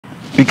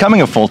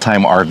Becoming a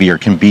full-time RVer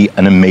can be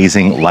an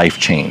amazing life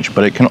change,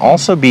 but it can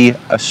also be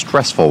a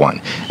stressful one,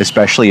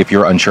 especially if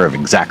you're unsure of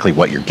exactly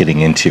what you're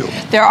getting into.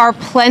 There are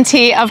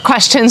plenty of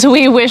questions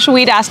we wish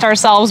we'd asked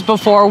ourselves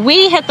before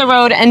we hit the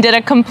road and did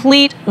a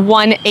complete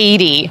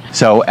 180.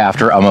 So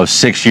after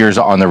almost 6 years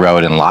on the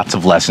road and lots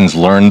of lessons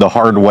learned the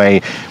hard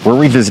way, we're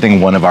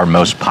revisiting one of our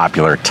most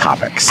popular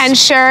topics. And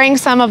sharing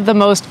some of the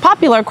most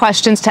popular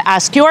questions to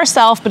ask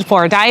yourself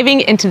before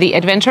diving into the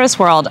adventurous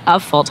world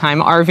of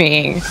full-time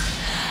RVing.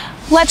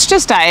 Let's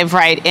just dive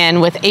right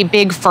in with a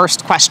big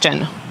first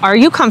question. Are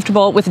you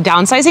comfortable with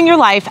downsizing your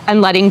life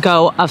and letting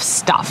go of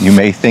stuff? You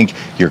may think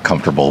you're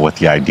comfortable with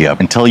the idea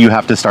until you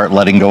have to start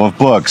letting go of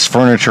books,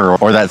 furniture,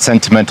 or that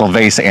sentimental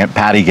vase Aunt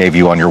Patty gave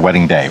you on your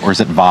wedding day. Or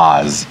is it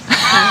vase?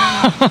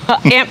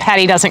 Aunt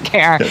Patty doesn't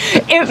care.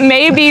 It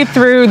may be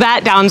through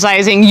that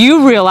downsizing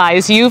you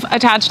realize you've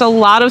attached a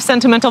lot of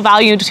sentimental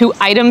value to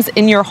items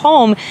in your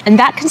home, and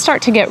that can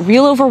start to get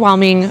real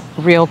overwhelming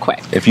real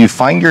quick. If you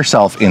find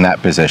yourself in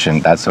that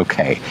position, that's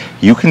okay.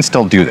 You can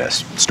still do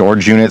this.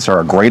 Storage units are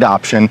a great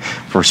option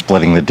for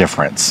splitting the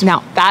difference.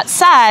 Now, that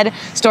said,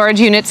 storage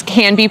units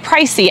can be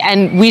pricey,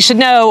 and we should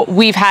know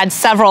we've had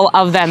several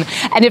of them.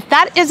 And if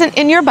that isn't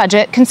in your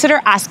budget,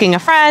 consider asking a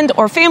friend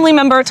or family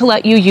member to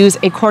let you use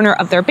a corner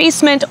of their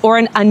basement or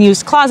an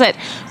unused closet,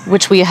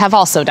 which we have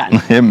also done.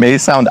 It may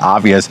sound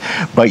obvious,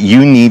 but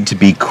you need to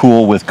be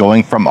cool with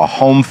going from a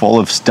home full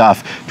of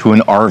stuff to an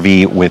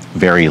RV with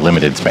very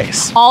limited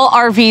space. All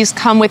RVs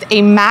come with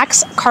a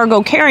max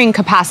cargo carrying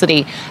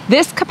capacity.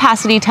 This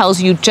capacity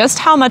tells you just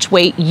how much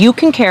weight you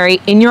can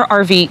carry in your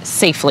RV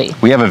safely.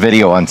 We have a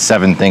video on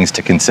 7 things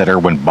to consider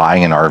when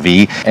buying an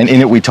RV, and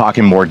in it we talk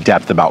in more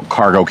depth about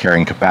cargo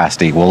carrying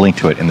capacity. We'll link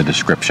to it in the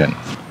description.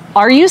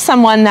 Are you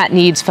someone that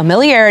needs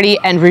familiarity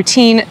and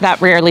routine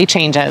that rarely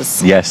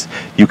changes? Yes,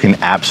 you can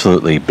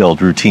absolutely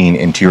build routine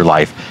into your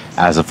life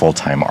as a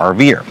full-time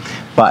RVer.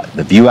 But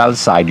the view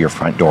outside your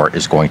front door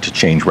is going to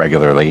change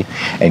regularly,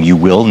 and you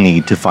will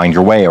need to find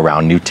your way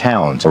around new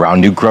towns,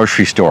 around new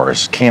grocery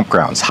stores,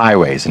 campgrounds,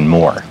 highways, and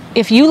more.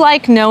 If you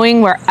like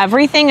knowing where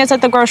everything is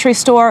at the grocery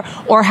store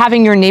or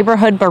having your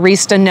neighborhood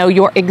barista know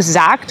your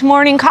exact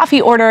morning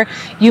coffee order,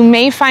 you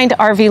may find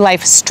RV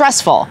life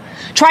stressful.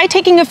 Try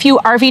taking a few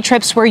RV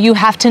trips where you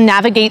have to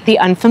navigate the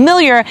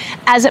unfamiliar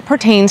as it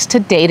pertains to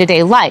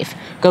day-to-day life.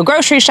 Go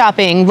grocery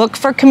shopping, look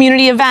for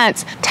community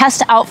events,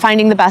 test out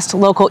finding the best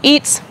local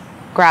eats,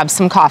 grab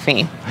some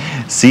coffee.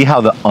 See how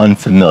the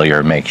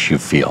unfamiliar makes you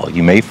feel.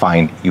 You may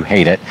find you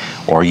hate it,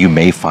 or you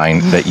may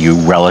find that you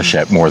relish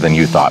it more than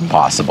you thought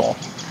possible.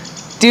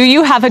 Do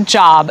you have a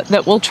job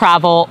that will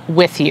travel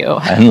with you?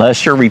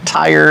 Unless you're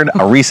retired,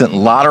 a recent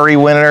lottery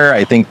winner,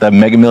 I think the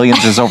Mega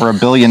Millions is over $1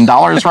 billion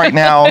right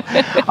now,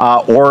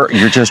 or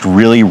you're just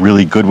really,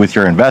 really good with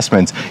your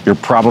investments, you're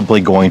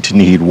probably going to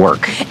need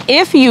work.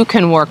 If you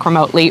can work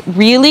remotely,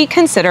 really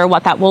consider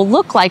what that will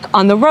look like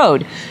on the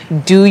road.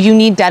 Do you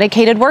need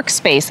dedicated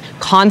workspace,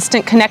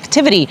 constant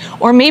connectivity,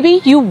 or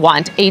maybe you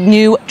want a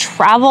new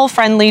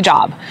travel-friendly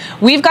job?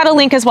 We've got a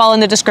link as well in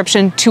the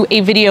description to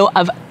a video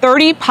of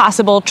 30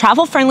 possible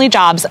travel-friendly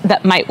jobs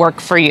that might work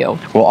for you.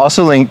 We'll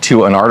also link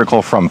to an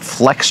article from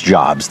Flex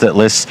Jobs that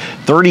lists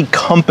 30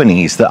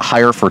 companies that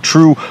hire for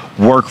true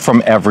work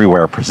from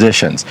everywhere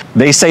positions.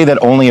 They say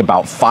that only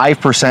about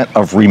 5%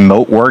 of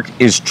remote work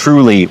is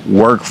truly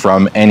work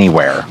from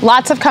anywhere.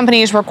 Lots of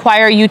companies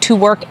require you to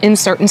work in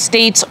certain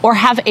states or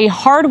have a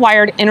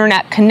hardwired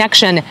internet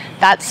connection.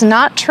 That's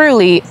not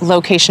truly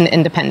location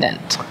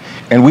independent.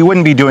 And we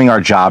wouldn't be doing our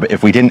job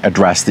if we didn't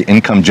address the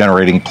income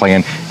generating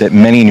plan that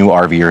many new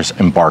RVers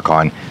embark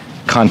on: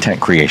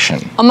 content creation.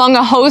 Among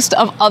a host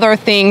of other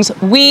things,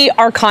 we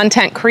are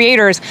content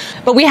creators,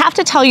 but we have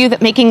to tell you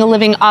that making a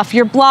living off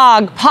your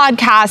blog,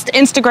 podcast,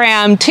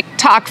 Instagram,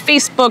 TikTok,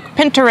 Facebook,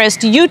 Pinterest,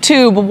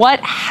 YouTube, what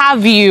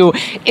have you,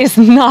 is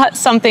not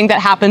something that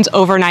happens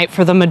overnight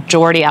for the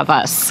majority of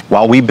us.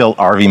 While we built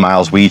RV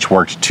Miles, we each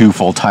worked 2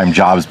 full-time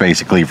jobs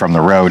basically from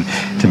the road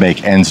to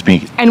make ends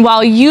meet. And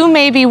while you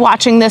may be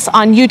watching this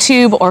on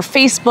YouTube or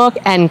Facebook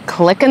and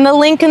clicking the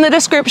link in the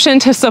description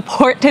to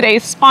support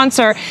today's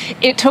sponsor,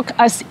 it took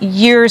us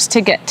years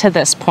to get to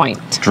this point.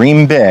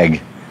 Dream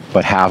big,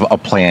 but have a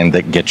plan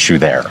that gets you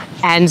there.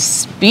 And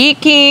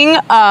speaking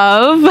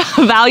of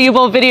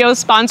valuable video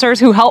sponsors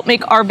who help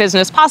make our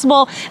business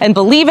possible and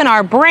believe in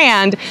our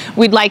brand,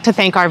 we'd like to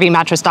thank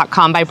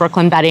RVmattress.com by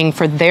Brooklyn Bedding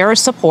for their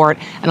support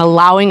and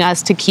allowing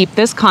us to keep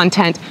this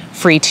content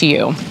free to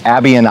you.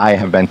 Abby and I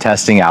have been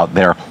testing out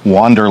their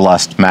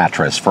Wanderlust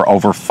mattress for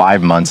over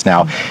 5 months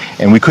now,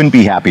 and we couldn't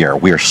be happier.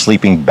 We are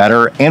sleeping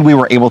better, and we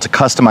were able to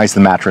customize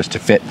the mattress to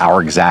fit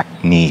our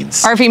exact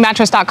needs.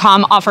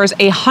 RVmattress.com offers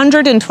a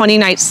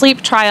 120-night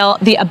sleep trial,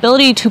 the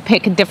ability to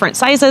pick different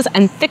sizes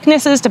and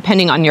thicknesses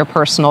depending on your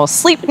personal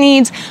sleep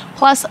needs,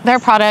 Plus, their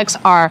products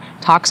are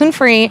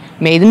toxin-free,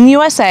 made in the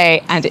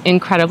USA, and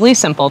incredibly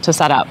simple to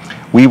set up.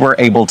 We were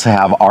able to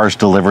have ours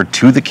delivered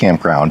to the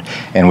campground,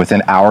 and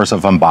within hours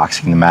of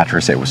unboxing the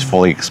mattress, it was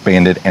fully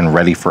expanded and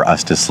ready for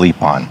us to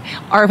sleep on.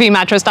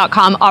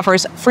 RVmattress.com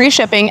offers free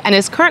shipping and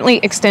is currently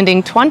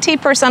extending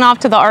 20% off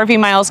to the RV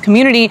Miles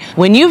community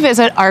when you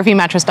visit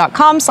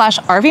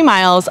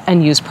RVmattress.com/RVmiles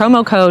and use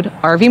promo code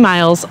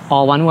RVmiles,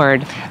 all one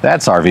word.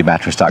 That's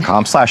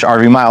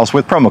RVmattress.com/RVmiles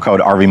with promo code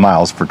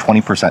RVmiles for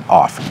 20%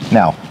 off.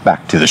 Now,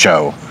 back to the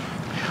show.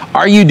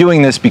 Are you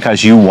doing this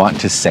because you want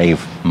to save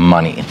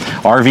money?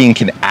 RVing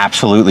can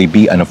absolutely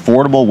be an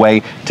affordable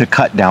way to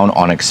cut down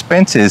on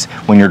expenses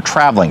when you're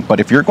traveling. But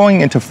if you're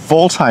going into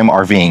full-time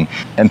RVing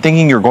and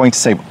thinking you're going to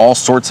save all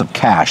sorts of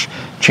cash,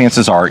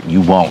 chances are you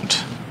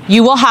won't.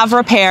 You will have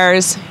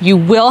repairs, you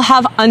will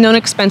have unknown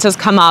expenses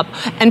come up,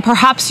 and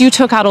perhaps you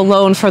took out a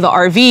loan for the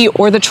RV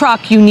or the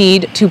truck you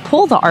need to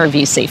pull the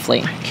RV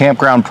safely.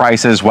 Campground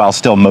prices, while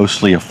still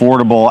mostly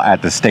affordable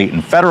at the state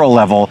and federal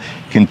level,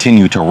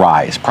 continue to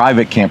rise.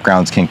 Private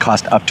campgrounds can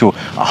cost up to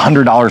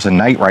 $100 a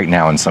night right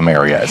now in some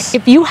areas.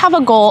 If you have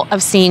a goal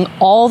of seeing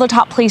all the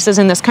top places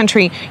in this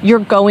country, you're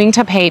going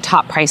to pay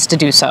top price to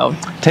do so.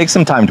 Take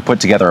some time to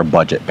put together a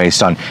budget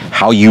based on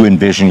how you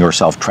envision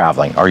yourself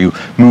traveling. Are you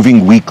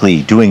moving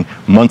weekly, doing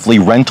monthly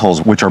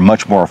rentals, which are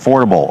much more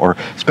affordable, or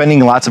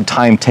spending lots of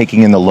time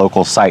taking in the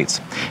local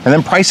sites? And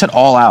then price it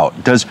all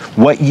out. Does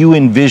what you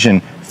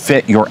envision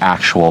fit your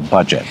actual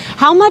budget?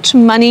 How much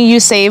money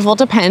you save will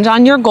depend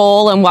on your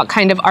goal and what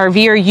kind of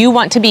RVer you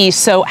want to be,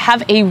 so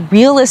have a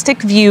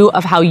realistic view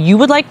of how you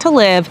would like to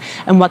live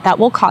and what that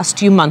will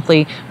cost you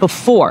monthly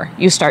before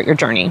you start your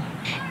journey.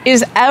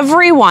 Is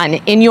everyone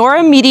in your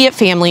immediate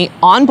family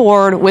on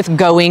board with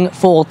going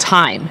full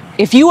time?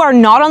 If you are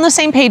not on the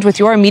same page with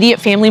your immediate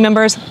family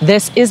members,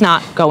 this is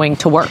not going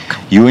to work.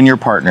 You and your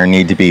partner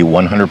need to be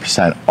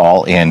 100%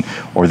 all in,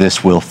 or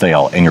this will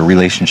fail and your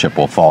relationship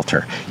will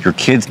falter. Your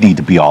kids need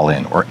to be all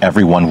in, or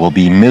everyone will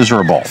be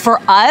miserable.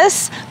 For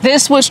us,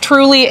 this was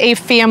truly a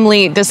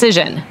family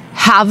decision.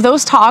 Have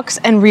those talks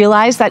and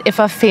realize that if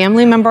a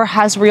family member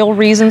has real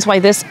reasons why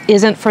this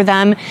isn't for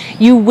them,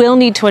 you will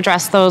need to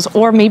address those,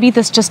 or maybe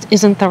this just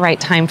isn't the right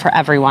time for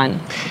everyone.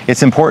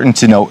 It's important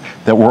to note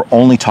that we're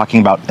only talking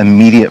about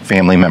immediate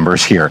family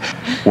members here.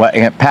 What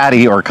Aunt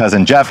Patty or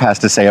Cousin Jeff has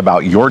to say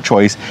about your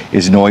choice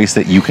is noise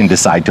that you can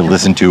decide to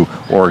listen to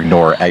or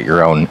ignore at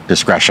your own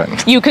discretion.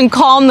 You can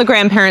calm the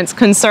grandparents'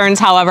 concerns,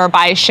 however,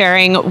 by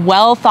sharing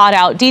well thought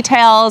out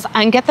details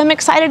and get them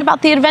excited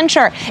about the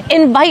adventure.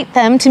 Invite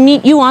them to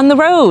meet you on the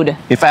road.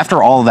 If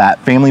after all that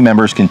family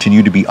members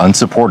continue to be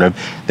unsupportive,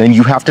 then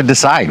you have to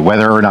decide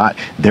whether or not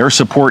their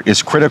support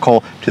is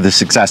critical to the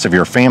success of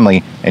your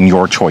family and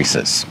your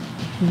choices.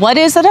 What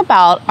is it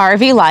about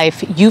RV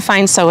life you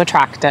find so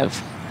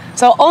attractive?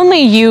 So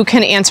only you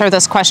can answer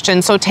this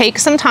question, so take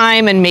some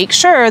time and make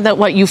sure that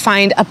what you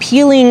find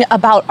appealing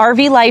about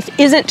RV life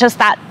isn't just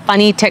that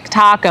funny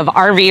TikTok of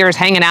RVers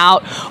hanging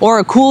out or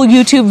a cool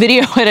YouTube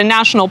video at a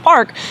national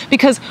park,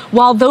 because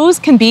while those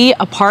can be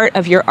a part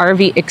of your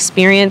RV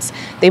experience,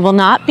 they will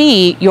not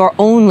be your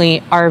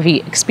only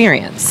RV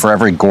experience. For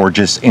every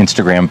gorgeous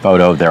Instagram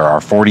photo, there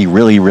are 40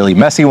 really, really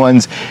messy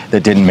ones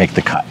that didn't make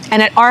the cut.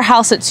 And at our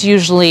house, it's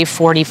usually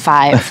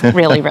 45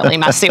 really, really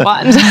messy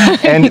ones.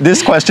 And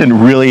this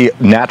question really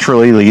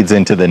naturally leads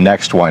into the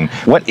next one.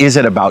 What is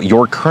it about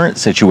your current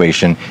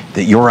situation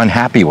that you're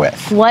unhappy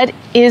with? What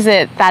is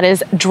it that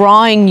is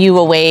drawing you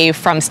away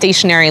from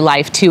stationary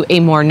life to a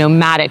more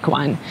nomadic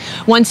one?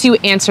 Once you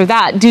answer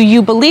that, do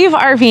you believe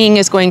RVing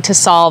is going to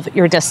solve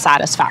your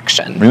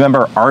dissatisfaction?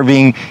 Remember,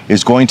 RVing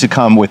is going to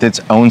come with its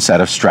own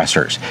set of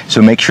stressors,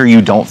 so make sure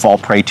you don't fall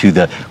prey to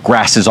the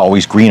grass is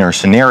always greener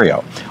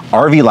scenario.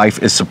 RV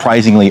life is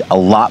surprisingly a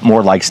lot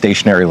more like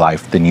stationary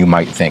life than you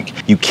might think.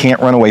 You can't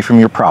run away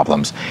from your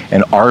problems,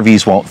 and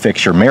RVs won't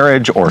fix your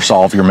marriage or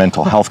solve your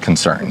mental health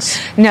concerns.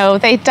 No,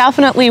 they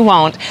definitely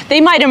won't.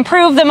 They might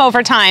improve them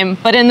over time,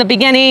 but in the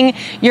beginning,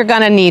 you're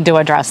gonna need to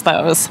address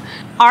those.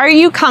 Are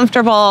you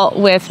comfortable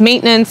with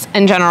maintenance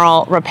and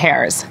general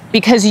repairs?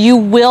 Because you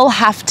will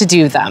have to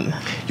do them.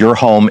 Your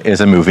home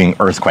is a moving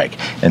earthquake,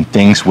 and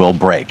things will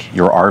break.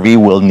 Your RV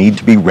will need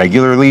to be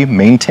regularly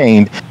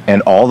maintained,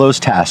 and all those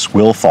tasks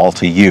will fall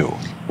to you.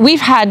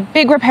 We've had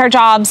big repair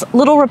jobs,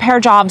 little repair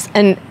jobs,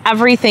 and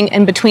everything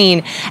in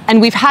between,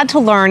 and we've had to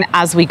learn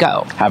as we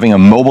go. Having a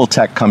mobile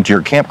tech come to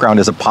your campground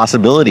is a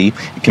possibility.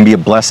 It can be a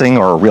blessing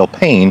or a real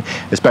pain,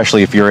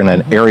 especially if you're in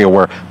an area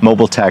where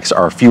mobile techs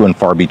are few and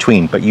far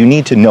between. But you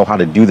need to know how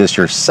to do this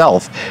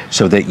yourself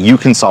so that you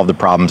can solve the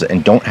problems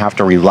and don't have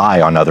to rely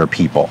on other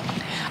people.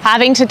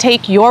 Having to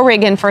take your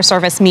rig in for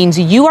service means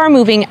you are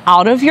moving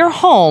out of your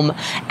home,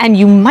 and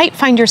you might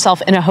find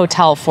yourself in a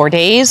hotel for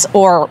days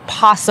or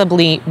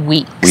possibly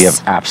weeks. We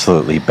have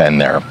absolutely been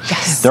there.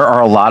 Yes. There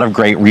are a lot of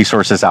great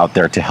resources out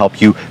there to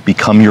help you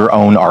become your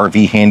own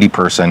RV handy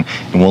person,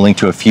 and we'll link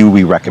to a few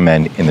we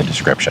recommend in the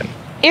description.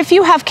 If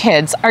you have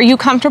kids, are you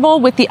comfortable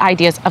with the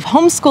ideas of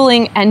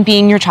homeschooling and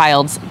being your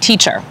child's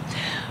teacher?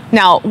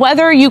 Now,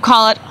 whether you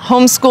call it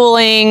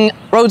homeschooling,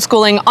 road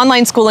schooling,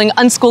 online schooling,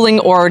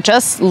 unschooling, or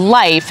just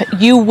life,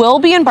 you will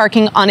be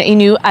embarking on a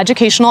new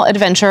educational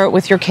adventure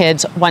with your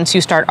kids once you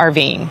start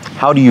RVing.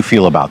 How do you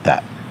feel about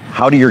that?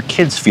 How do your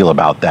kids feel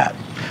about that?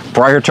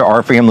 Prior to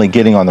our family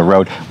getting on the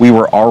road, we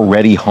were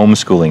already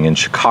homeschooling in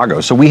Chicago,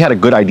 so we had a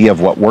good idea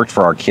of what worked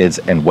for our kids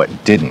and what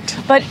didn't.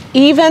 But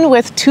even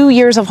with 2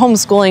 years of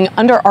homeschooling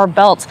under our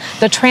belts,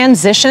 the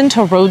transition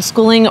to road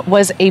schooling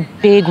was a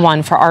big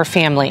one for our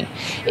family.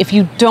 If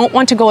you don't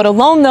want to go it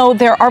alone, though,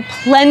 there are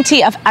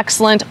plenty of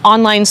excellent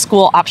online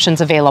school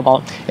options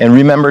available. And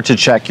remember to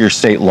check your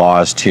state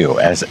laws too,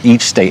 as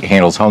each state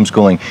handles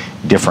homeschooling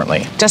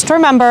differently. Just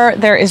remember,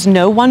 there is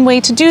no one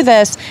way to do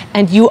this,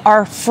 and you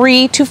are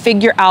free to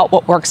figure out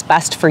what works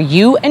best for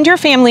you and your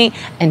family,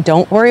 and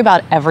don't worry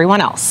about everyone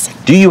else.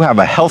 Do you have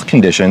a health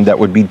condition that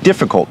would be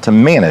difficult to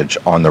manage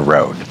on the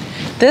road?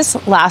 This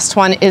last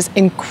one is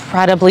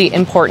incredibly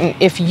important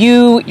if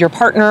you, your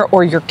partner,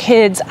 or your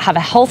kids have a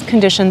health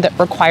condition that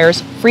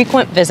requires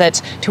frequent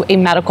visits to a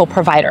medical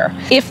provider.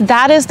 If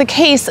that is the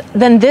case,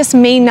 then this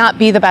may not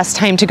be the best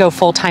time to go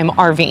full-time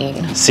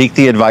RVing. Seek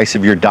the advice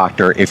of your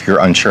doctor if you're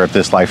unsure if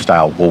this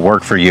lifestyle will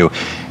work for you.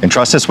 And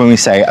trust us when we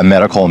say a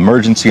medical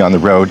emergency on the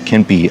road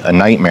can be a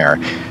nightmare.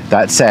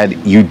 That said,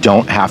 you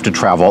don't have to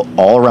travel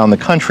all around the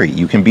country.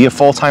 You can be a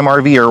full-time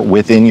RVer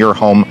within your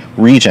home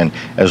region,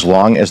 as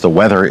long as the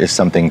weather is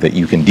something that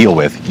you can deal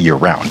with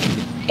year-round.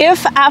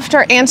 If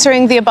after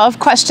answering the above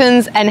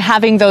questions and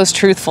having those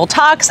truthful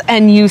talks,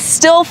 and you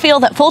still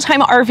feel that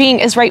full-time RVing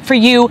is right for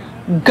you,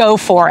 go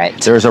for it.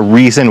 There's a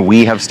reason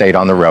we have stayed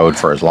on the road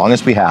for as long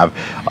as we have.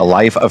 A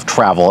life of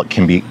travel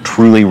can be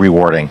truly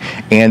rewarding,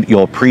 and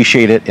you'll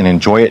appreciate it and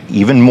enjoy it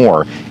even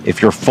more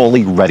if you're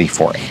fully ready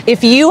for it.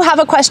 If you have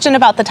a question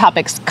about the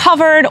topics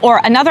covered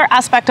or another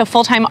aspect of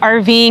full-time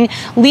RVing,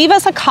 leave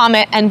us a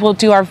comment and we'll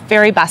do our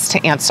very best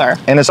to answer.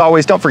 And as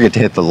always, don't forget to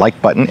hit the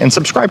like button and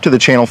subscribe to the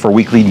channel for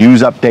weekly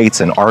news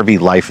updates and RV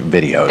life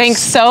videos.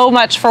 Thanks so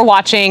much for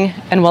watching,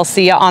 and we'll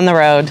see you on the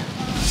road.